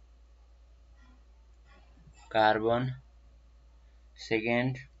of carbon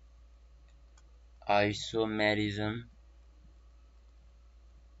second isomerism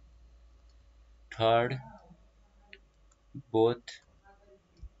third both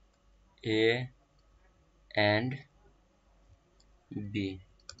A and B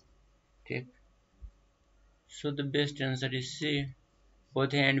ठीक so the best answer is C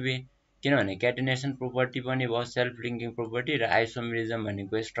both A and B किनभने क्याटेनेसन प्रोपर्टी पनि भयो सेल्फ लिंकिङ प्रोपर्टी र आइसोमेरिजम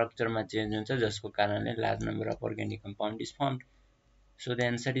भनेको स्ट्रक्चरमा चेन्ज हुन्छ जसको कारणले large number of organic compound is firmed so the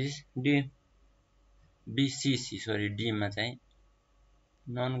answer is D BCC sorry D मा चाहिँ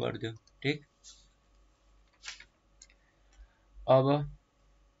नन गर्दियो ठीक अब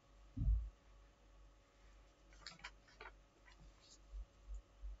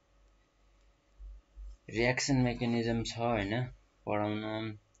रिएक्सन मेकानिजम छ हैन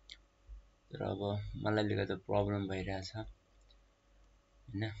पढाउन तर अब मलाई लिएर प्रब्लम भइरहेछ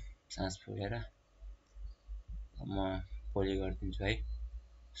हैन सास फुलेर म भोलि गर्दिन्छु है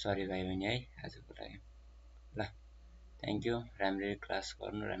सरी भाइ बहिनी है आजको लागि ल थ्यांक यू राम्ररी क्लास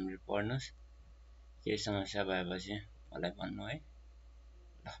गर्नु राम्ररी पढ्नुस् केही समस्या भएपछि मलाई भन्नु है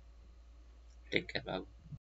ल टेक केयर बाबु